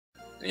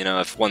You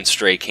know, if one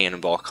stray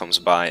cannonball comes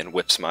by and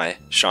whips my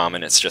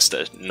shaman, it's just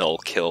a null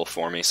kill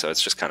for me, so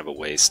it's just kind of a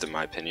waste in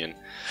my opinion.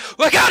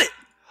 Oh, I got it!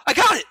 I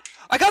got it!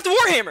 I got the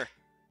Warhammer!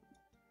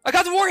 I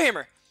got the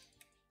Warhammer!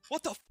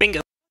 What the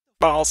bingo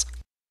balls?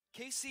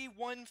 KC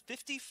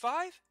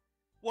 155?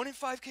 1 in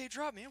 5k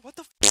drop, man. What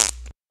the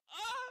f?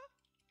 Ah!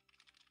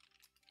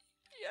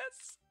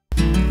 Yes!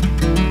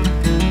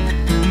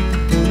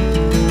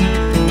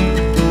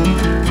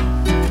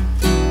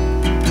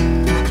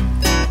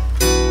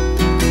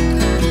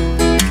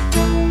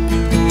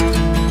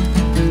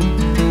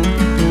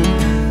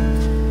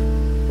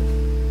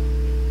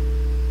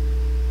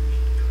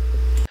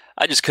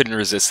 I just couldn't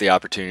resist the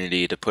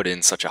opportunity to put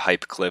in such a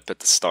hype clip at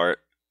the start.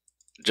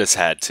 Just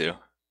had to.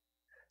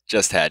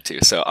 Just had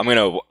to. So I'm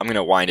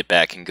gonna wind it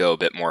back and go a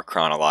bit more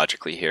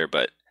chronologically here,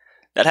 but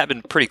that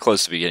happened pretty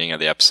close to the beginning of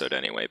the episode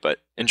anyway, but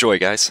enjoy,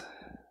 guys.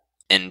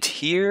 And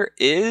here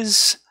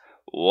is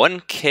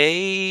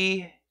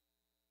 1k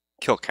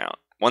kill count.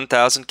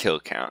 1,000 kill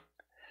count.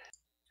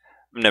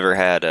 I've never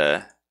had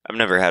a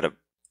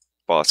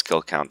boss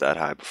kill count that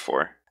high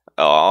before.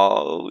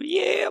 Oh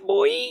yeah,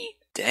 boy.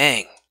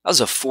 Dang. That was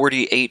a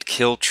 48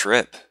 kill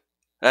trip.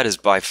 That is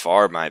by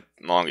far my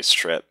longest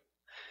trip.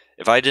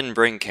 If I didn't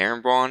bring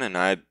Cairnbron and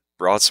I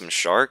brought some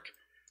Shark,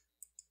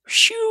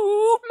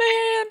 shoot,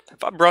 man.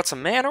 If I brought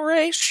some Manta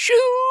Ray, shoot,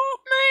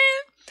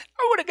 man.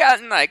 I would have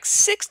gotten like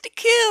 60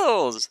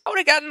 kills. I would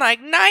have gotten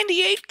like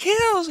 98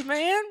 kills,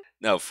 man.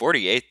 No,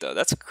 48 though.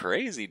 That's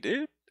crazy,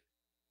 dude.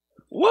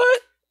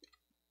 What?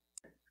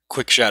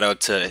 Quick shout out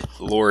to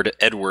Lord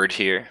Edward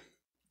here.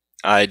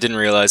 I didn't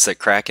realize that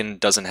Kraken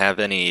doesn't have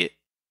any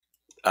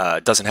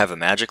doesn't have a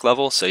magic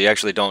level, so you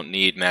actually don't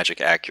need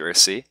magic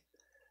accuracy.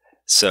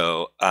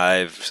 So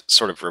I've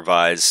sort of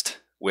revised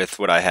with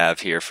what I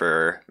have here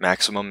for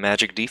maximum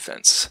magic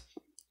defense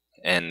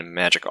and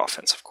magic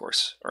offense, of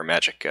course, or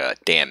magic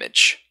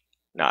damage,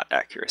 not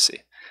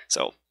accuracy.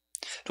 So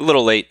a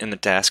little late in the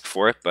task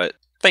for it, but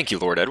thank you,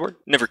 Lord Edward.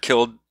 Never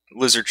killed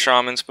lizard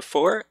shamans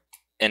before,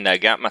 and I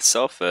got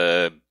myself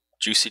a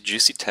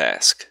juicy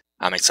task.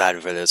 I'm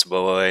excited for this,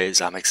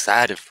 boys. I'm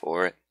excited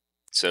for it.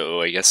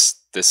 So I guess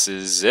this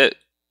is it.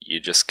 You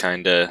just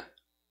kind of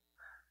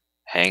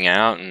hang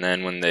out, and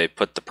then when they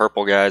put the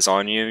purple guys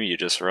on you, you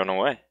just run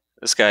away.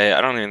 This guy, I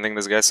don't even think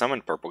this guy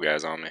summoned purple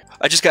guys on me.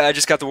 I just got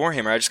the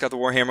Warhammer. I just got the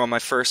Warhammer on my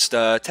first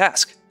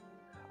task.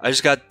 I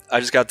just got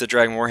the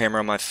Dragon Warhammer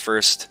on my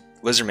first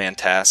Lizardman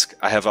task.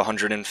 I have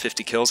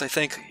 150 kills, I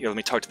think. Here, let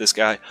me talk to this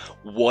guy.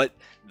 What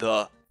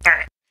the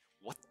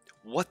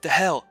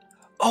hell?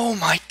 Oh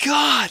my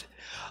god!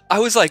 I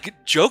was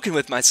like joking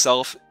with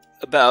myself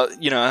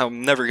about, you know, how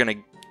I'm never gonna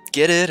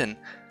get it, and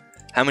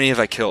how many have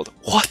I killed?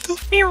 What the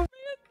f***?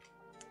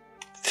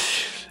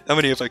 How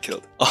many have I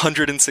killed?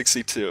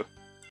 162.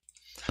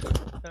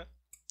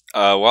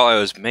 While I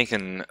was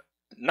making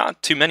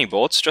not too many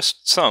bolts,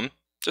 just some,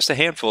 just a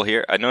handful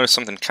here, I noticed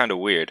something kind of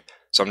weird.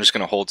 So I'm just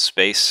gonna hold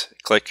space,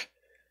 click,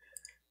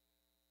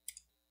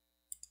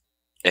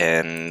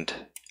 and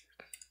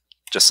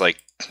just like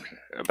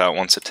about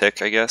once a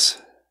tick, I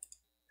guess.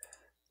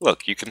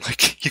 Look, you can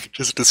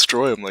just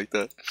destroy them like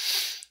that.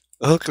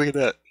 Oh, look at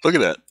that! Look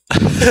at that!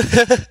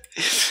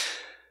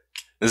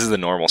 This is the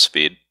normal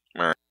speed.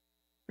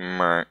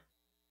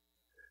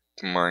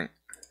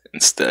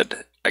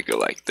 Instead, I go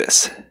like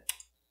this.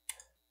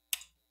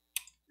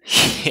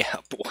 Yeah,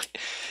 boy.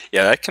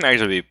 Yeah, that can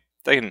actually be.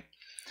 That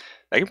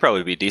can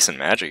probably be decent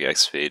magic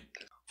X speed.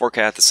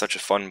 Vorkath is such a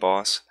fun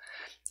boss.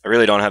 I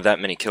really don't have that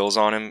many kills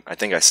on him. I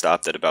think I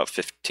stopped at about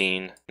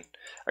 15.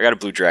 I got a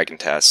blue dragon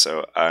task,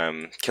 so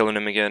I'm killing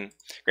him again.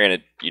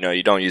 Granted, you know,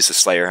 you don't use the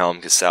Slayer helm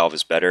because salve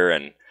is better,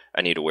 and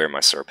I need to wear my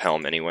Serp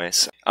helm anyway.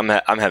 So I'm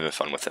having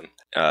fun with him.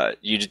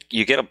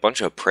 You get a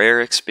bunch of prayer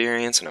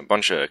experience and a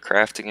bunch of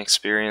crafting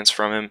experience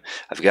from him.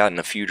 I've gotten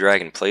a few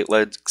dragon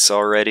platelets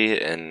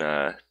already,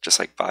 and just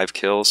like 5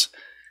 kills.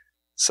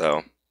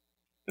 So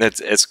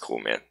it's cool,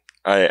 man.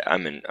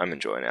 I'm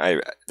enjoying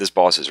it. This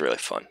boss is really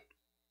fun.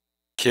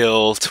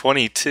 Kill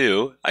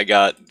 22. I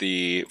got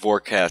the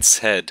Vorkath's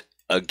head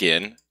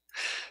again,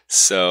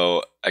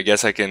 so I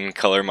guess I can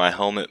color my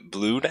helmet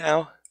blue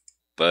now,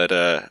 but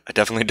I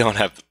definitely don't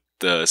have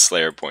the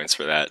Slayer points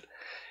for that.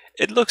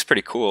 It looks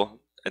pretty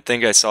cool. I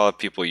think I saw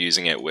people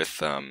using it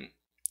with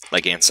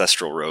like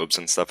ancestral robes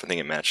and stuff. I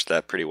think it matched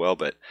that pretty well,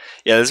 but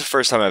yeah, this is the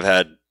first time I've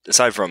had,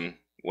 aside from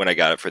when I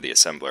got it for the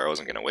assembler, I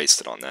wasn't going to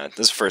waste it on that.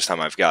 This is the first time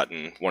I've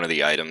gotten one of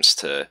the items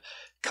to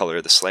color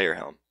the Slayer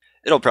helm.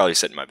 It'll probably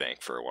sit in my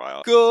bank for a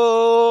while.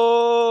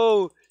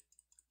 Go!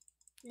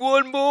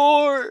 One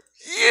more!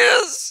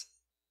 Yes!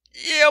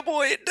 Yeah,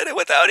 boy, did it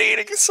without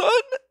eating, son!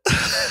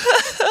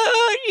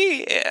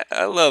 Yeah,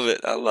 I love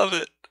it, I love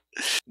it.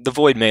 The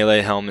Void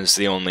Melee helm is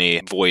the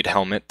only Void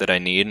helmet that I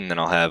need, and then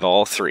I'll have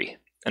all 3.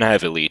 And I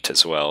have Elite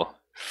as well,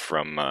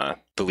 from,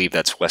 believe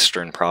that's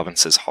Western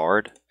Provinces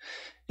Hard.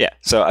 Yeah,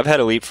 so I've had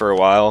Elite for a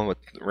while with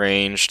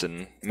Ranged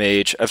and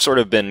Mage. I've sort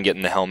of been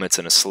getting the helmets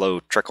in a slow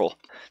trickle.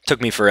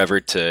 Took me forever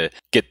to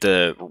get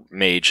the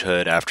Mage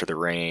hood after the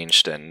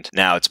Ranged, and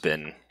now it's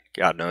been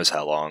God knows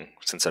how long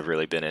since I've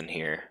really been in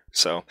here.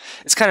 So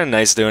it's kind of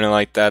nice doing it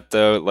like that,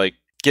 though. Like,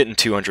 getting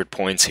 200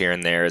 points here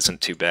and there isn't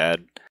too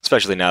bad,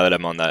 especially now that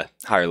I'm on the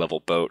higher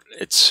level boat.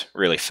 It's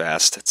really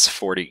fast. It's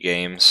 40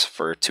 games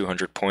for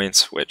 200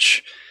 points,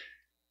 which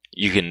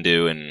you can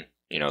do in,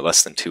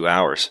 less than 2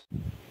 hours.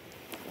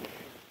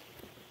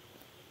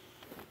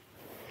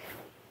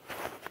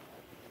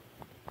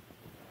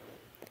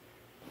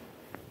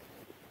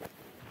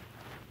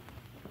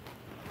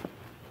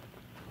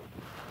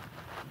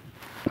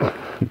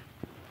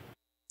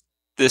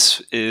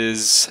 This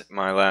is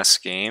my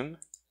last game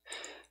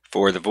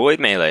for the Void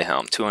Melee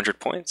Helm, 200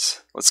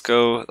 points. Let's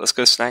go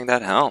snag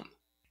that helm.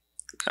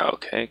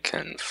 Okay,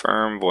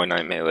 confirm Void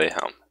Knight Melee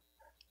Helm.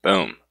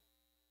 Boom.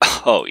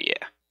 Oh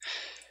yeah.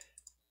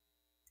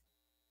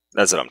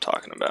 That's what I'm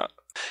talking about.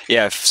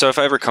 Yeah, so if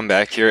I ever come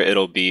back here,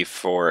 it'll be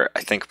for, I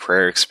think,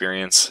 Prayer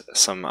Experience,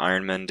 some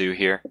Iron Men do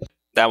here.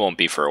 That won't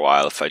be for a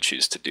while if I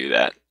choose to do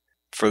that.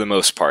 For the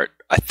most part,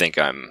 I think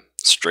I'm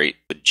straight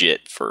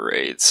legit for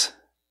raids.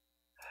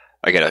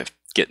 I gotta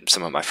get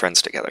some of my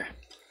friends together.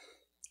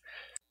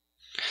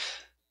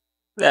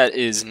 That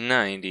is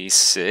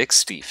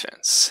 96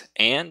 defense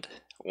and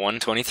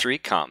 123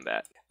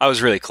 combat. I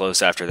was really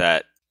close after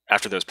that,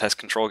 after those pest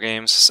control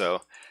games,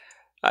 so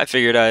I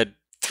figured I'd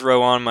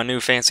throw on my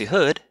new fancy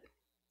hood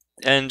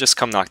and just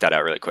come knock that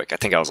out really quick. I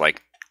think I was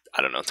like,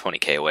 I don't know,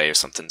 20k away or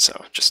something, so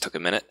it just took a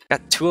minute.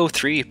 Got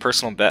 203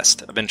 personal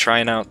best. I've been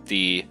trying out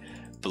the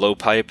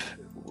blowpipe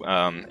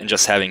and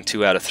just having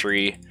 2 out of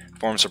 3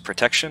 forms of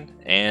protection,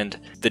 and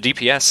the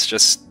DPS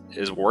just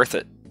is worth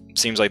it.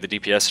 Seems like the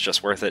DPS is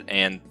just worth it,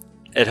 and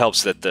it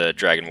helps that the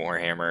Dragon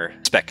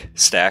Warhammer spec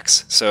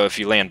stacks. So if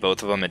you land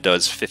both of them, it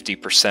does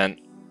 50%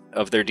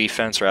 of their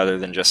defense rather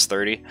than just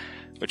 30,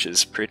 which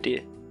is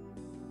pretty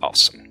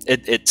awesome.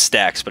 It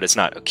stacks, but it's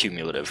not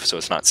cumulative, so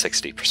it's not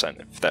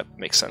 60%, if that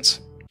makes sense.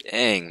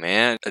 Dang,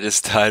 man, I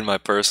just tied my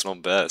personal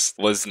best.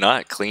 Was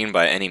not clean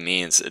by any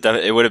means.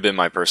 It would have been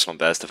my personal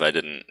best if I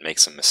didn't make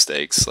some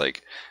mistakes.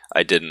 Like,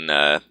 I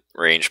didn't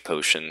range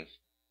potion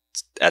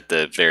at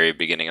the very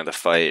beginning of the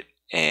fight,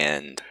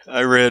 and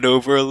I ran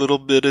over a little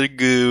bit of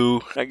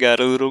goo. I got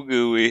a little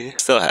gooey.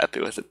 Still happy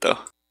with it, though.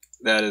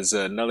 That is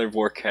another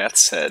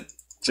Vorkath's head.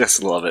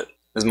 Just love it.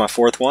 This is my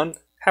 4th one.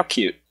 How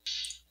cute.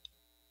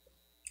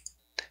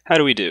 How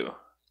do we do?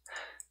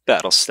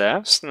 Battle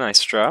staves,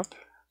 nice drop.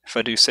 If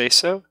I do say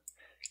so.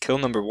 Kill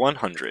number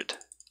 100.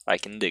 I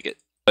can dig it.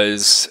 It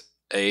was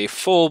a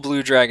full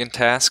Blue Dragon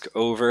task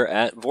over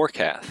at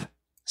Vorkath.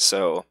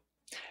 So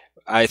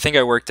I think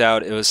I worked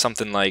out it was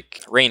something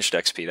like ranged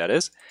XP, that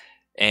is.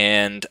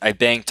 And I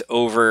banked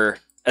over,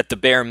 at the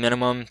bare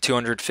minimum,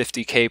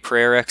 250k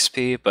prayer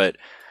XP, but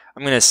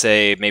I'm going to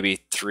say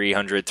maybe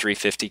 300,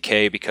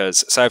 350k,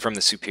 because aside from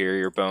the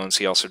superior bones,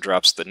 he also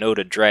drops the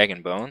noted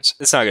dragon bones.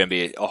 It's not going to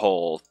be a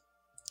whole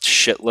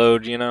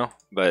shitload,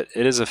 but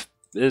it is a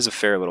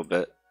fair little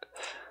bit.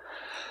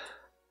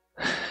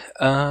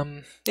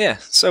 Yeah,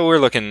 so we're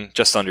looking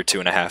just under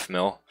 2.5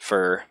 mil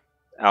for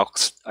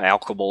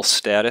alchable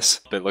status.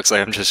 It looks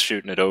like I'm just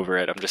shooting it over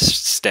it. I'm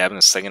just stabbing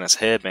this thing in his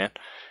head, man.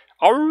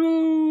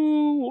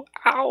 Ow!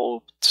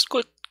 Ow! Just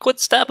quit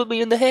stabbing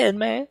me in the head,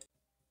 man.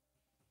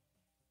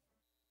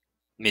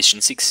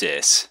 Mission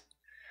success.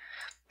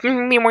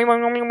 Oh,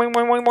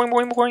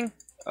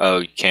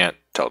 you can't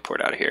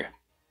teleport out of here.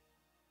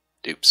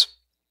 Oops.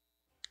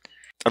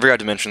 I forgot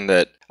to mention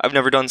that I've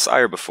never done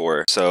Sire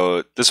before,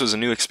 so this was a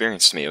new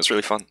experience to me. It was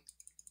really fun.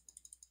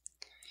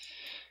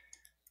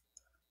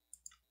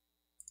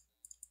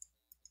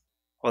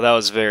 Well, that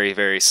was very,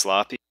 very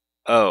sloppy.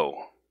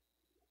 Oh.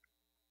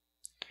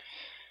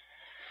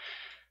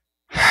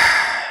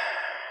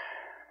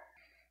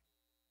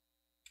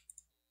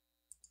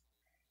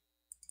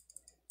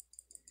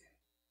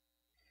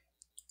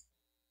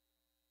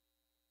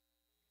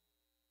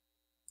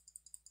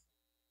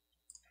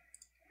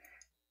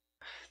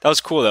 That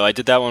was cool, though. I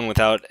did that one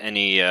without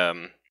any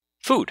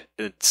food.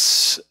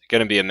 It's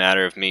going to be a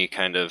matter of me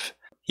kind of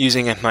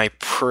using my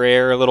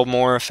prayer a little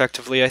more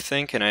effectively, I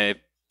think, and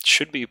I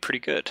should be pretty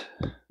good.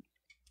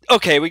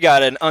 Okay, we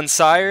got an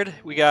unsired.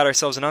 We got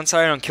ourselves an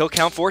unsired on kill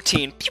count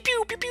 14. Pew,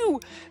 pew, pew, pew.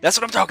 That's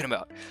what I'm talking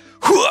about.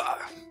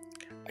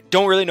 I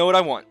don't really know what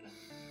I want.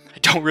 I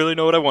don't really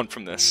know what I want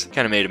from this.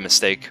 Kind of made a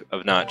mistake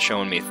of not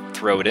showing me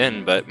throw it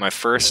in, but my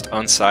first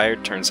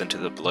unsired turns into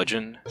the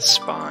bludgeon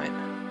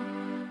spine.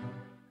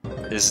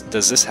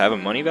 Does this have a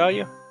money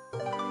value?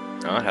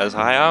 No, it has a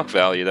high alch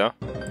value, though.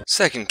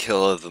 Second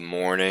kill of the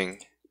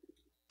morning.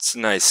 It's a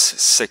nice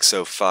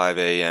 6:05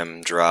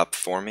 a.m. drop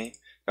for me.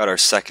 Got our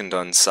second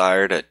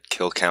unsired at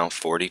kill count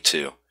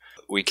 42.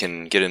 We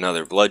can get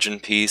another bludgeon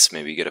piece,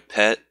 maybe get a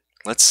pet.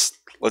 Let's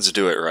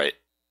do it right.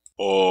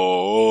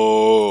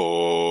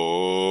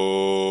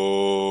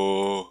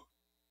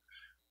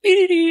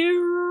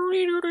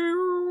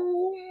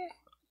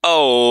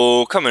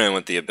 Oh, coming in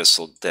with the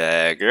Abyssal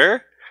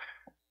Dagger.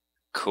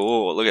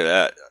 Cool, look at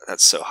that.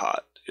 That's so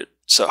hot. It's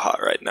so hot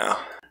right now.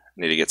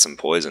 Need to get some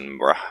poison,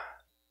 bruh.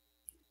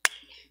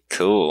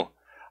 Cool.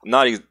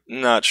 I'm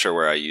not sure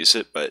where I use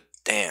it, but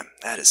damn,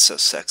 that is so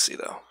sexy,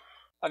 though.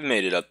 I've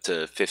made it up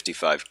to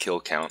 55 kill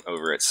count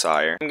over at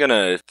Sire. I'm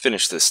gonna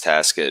finish this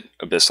task at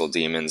Abyssal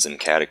Demons and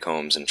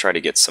Catacombs and try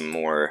to get some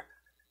more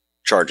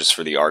charges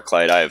for the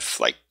Arclight. I have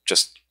like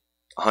just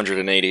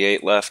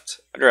 188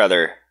 left. I'd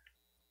rather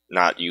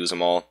not use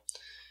them all.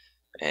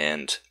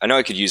 And I know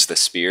I could use the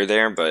spear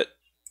there, but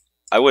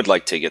I would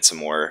like to get some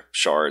more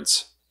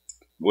shards.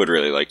 Would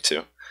really like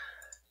to.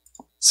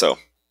 So,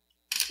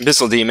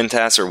 Abyssal Demon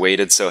tasks are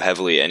weighted so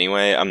heavily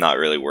anyway, I'm not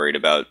really worried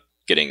about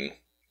getting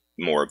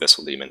more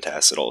Abyssal Demon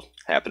tasks. It'll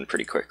happen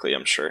pretty quickly,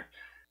 I'm sure.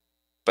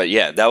 But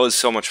yeah, that was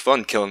so much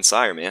fun killing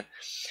Sire, man.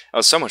 That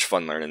was so much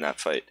fun learning that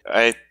fight.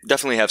 I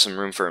definitely have some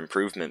room for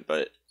improvement,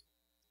 but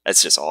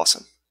that's just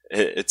awesome.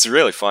 It's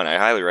really fun. I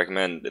highly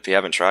recommend, if you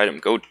haven't tried them,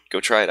 go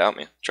try it out,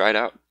 man. Try it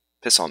out.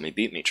 Piss on me,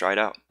 beat me, try it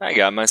out. I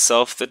got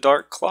myself the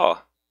Dark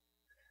Claw.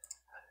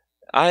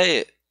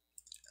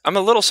 I'm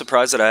a little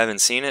surprised that I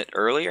haven't seen it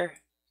earlier,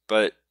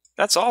 but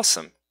that's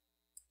awesome.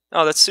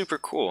 Oh, that's super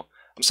cool.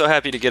 I'm so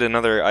happy to get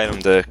another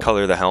item to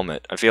color the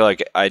helmet. I feel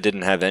like I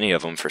didn't have any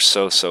of them for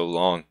so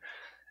long.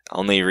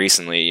 Only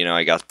recently, you know,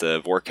 I got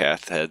the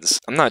Vorkath heads.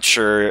 I'm not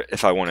sure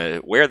if I want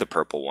to wear the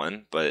purple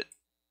one, but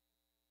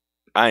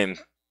I'm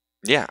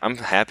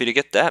happy to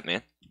get that,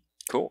 man.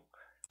 Cool.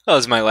 That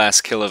was my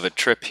last kill of a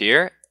trip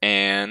here,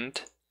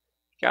 and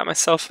got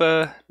myself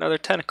another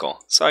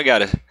tentacle. So I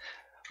got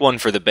one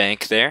for the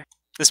bank there.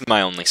 This is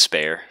my only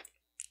spare,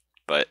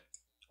 but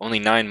only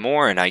 9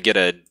 more, and I get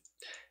a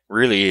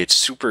really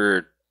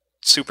super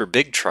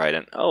big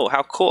trident. Oh,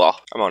 how cool.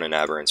 I'm on an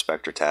Aberrant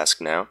Spectre task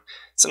now.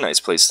 It's a nice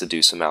place to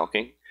do some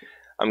alching.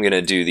 I'm going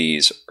to do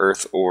these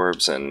earth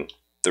orbs and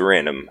the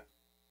random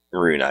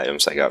rune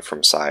items I got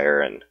from Sire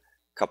and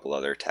a couple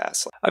other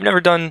tasks. I've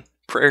never done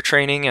prayer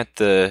training in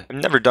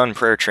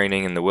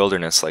the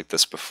wilderness like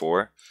this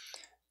before.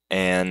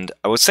 And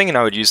I was thinking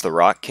I would use the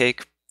rock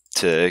cake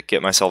to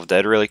get myself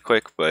dead really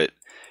quick, but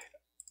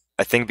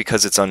I think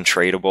because it's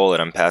untradeable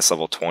and I'm past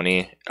level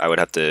 20, I would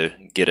have to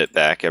get it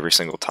back every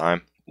single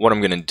time. What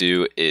I'm going to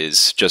do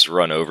is just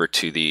run over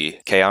to the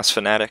Chaos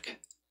Fanatic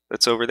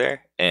that's over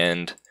there,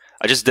 and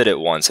I just did it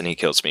once and he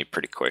kills me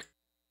pretty quick.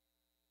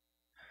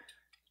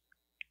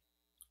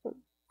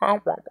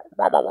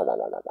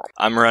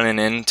 I'm running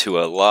into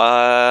a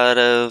lot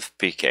of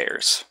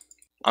PKers.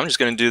 I'm just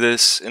going to do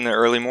this in the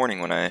early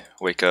morning when I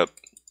wake up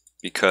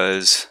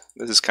because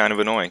this is kind of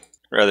annoying.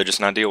 I'd rather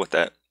just not deal with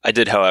that. I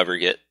did, however,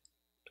 get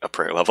a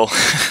prayer level.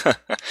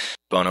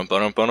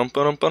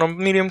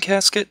 Medium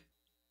casket.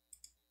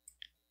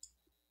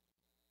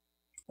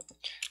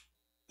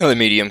 Another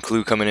medium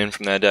clue coming in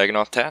from that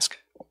Dagonoth task.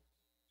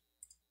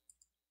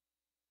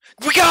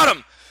 We got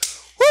him!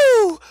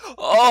 Woo!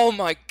 Oh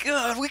my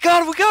god, we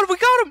got him! We got him! We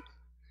got him!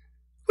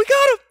 We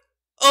got him!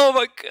 Oh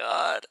my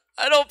god,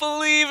 I don't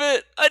believe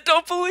it! I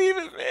don't believe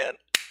it, man!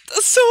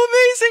 That's so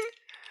amazing!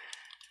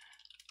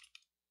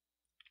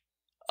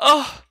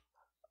 Oh,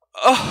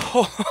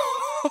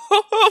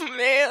 oh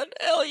man,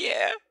 hell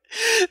yeah!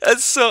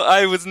 That's so,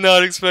 I was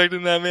not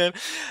expecting that, man.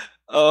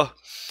 Oh,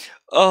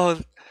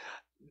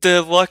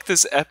 the luck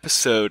this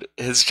episode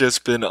has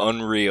just been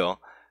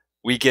unreal.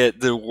 We get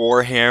the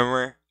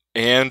Warhammer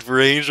and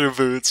Ranger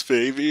boots,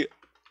 baby.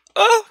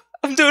 Oh,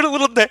 I'm doing a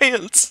little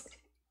dance.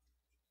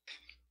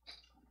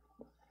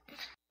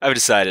 I've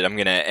decided I'm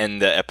gonna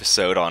end the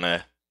episode on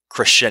a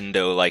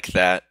crescendo like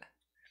that.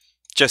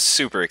 Just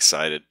super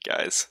excited,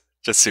 guys.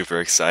 Just super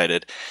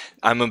excited.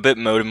 I'm a bit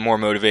more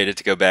motivated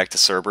to go back to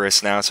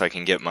Cerberus now so I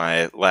can get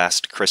my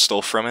last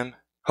crystal from him.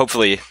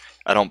 Hopefully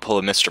I don't pull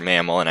a Mr.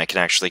 Mammal and I can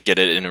actually get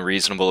it in a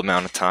reasonable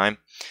amount of time.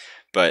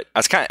 But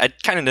I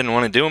kind of didn't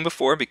want to do them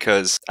before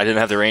because I didn't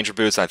have the Ranger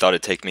boots and I thought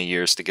it'd take me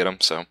years to get them.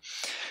 So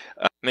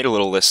I made a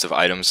little list of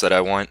items that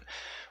I want.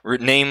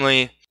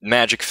 Namely,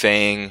 Magic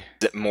Fang,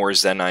 more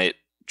Zenite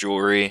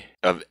jewelry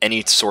of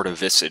any sort of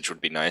visage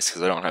would be nice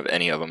because I don't have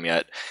any of them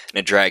yet. And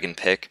a Dragon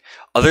Pick.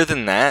 Other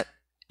than that,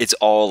 it's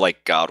all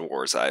like God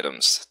Wars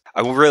items.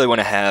 I really want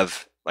to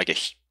have like a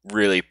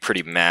really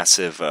pretty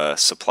massive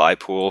supply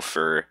pool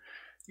for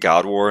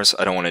God Wars.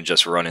 I don't want to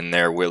just run in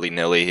there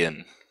willy-nilly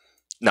and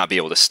not be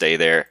able to stay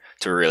there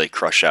to really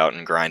crush out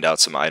and grind out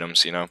some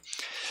items, you know.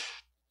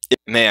 It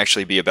may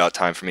actually be about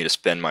time for me to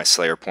spend my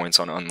Slayer points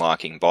on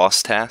unlocking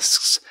boss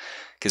tasks,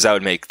 because that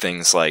would make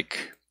things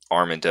like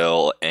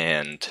Armadillo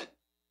and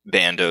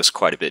Bandos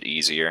quite a bit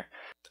easier.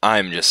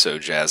 I'm just so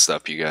jazzed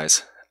up, you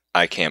guys.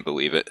 I can't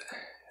believe it.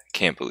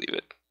 Can't believe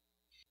it.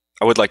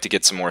 I would like to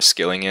get some more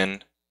skilling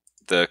in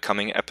the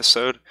coming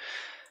episode.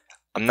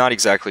 I'm not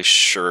exactly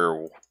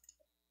sure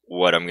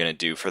what I'm going to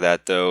do for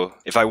that, though.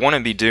 If I want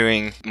to be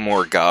doing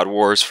more God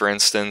Wars, for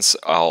instance,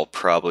 I'll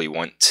probably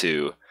want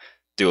to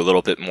do a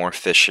little bit more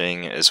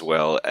fishing as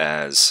well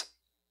as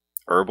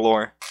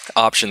herblore.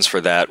 Options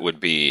for that would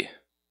be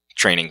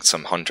training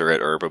some hunter at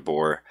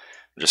Herbivore,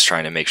 just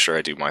trying to make sure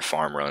I do my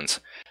farm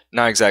runs.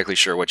 Not exactly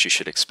sure what you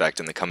should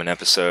expect in the coming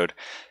episode.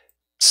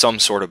 Some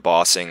sort of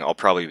bossing. I'll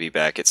probably be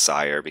back at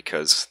Sire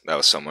because that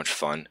was so much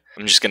fun.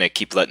 I'm just going to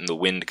keep letting the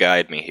wind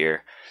guide me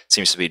here.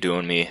 Seems to be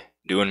doing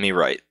me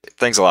right.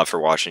 Thanks a lot for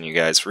watching, you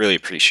guys. Really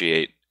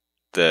appreciate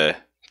the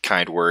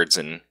kind words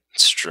and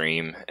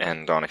stream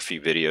and on a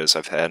few videos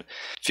I've had.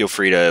 Feel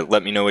free to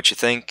let me know what you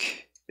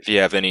think. If you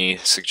have any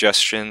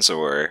suggestions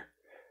or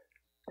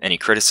any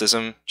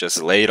criticism,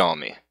 just lay it on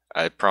me.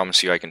 I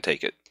promise you I can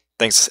take it.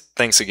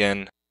 Thanks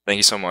again. Thank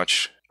you so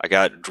much. I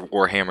got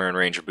Warhammer and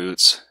Ranger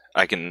boots.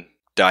 I can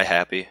die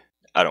happy.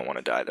 I don't want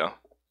to die though.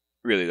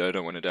 Really though, I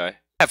don't want to die.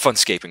 Have fun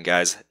scaping,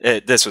 guys.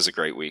 This was a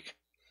great week.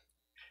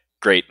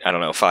 Great, I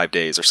don't know, 5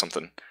 days or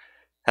something.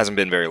 Hasn't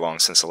been very long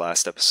since the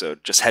last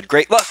episode. Just had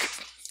great luck.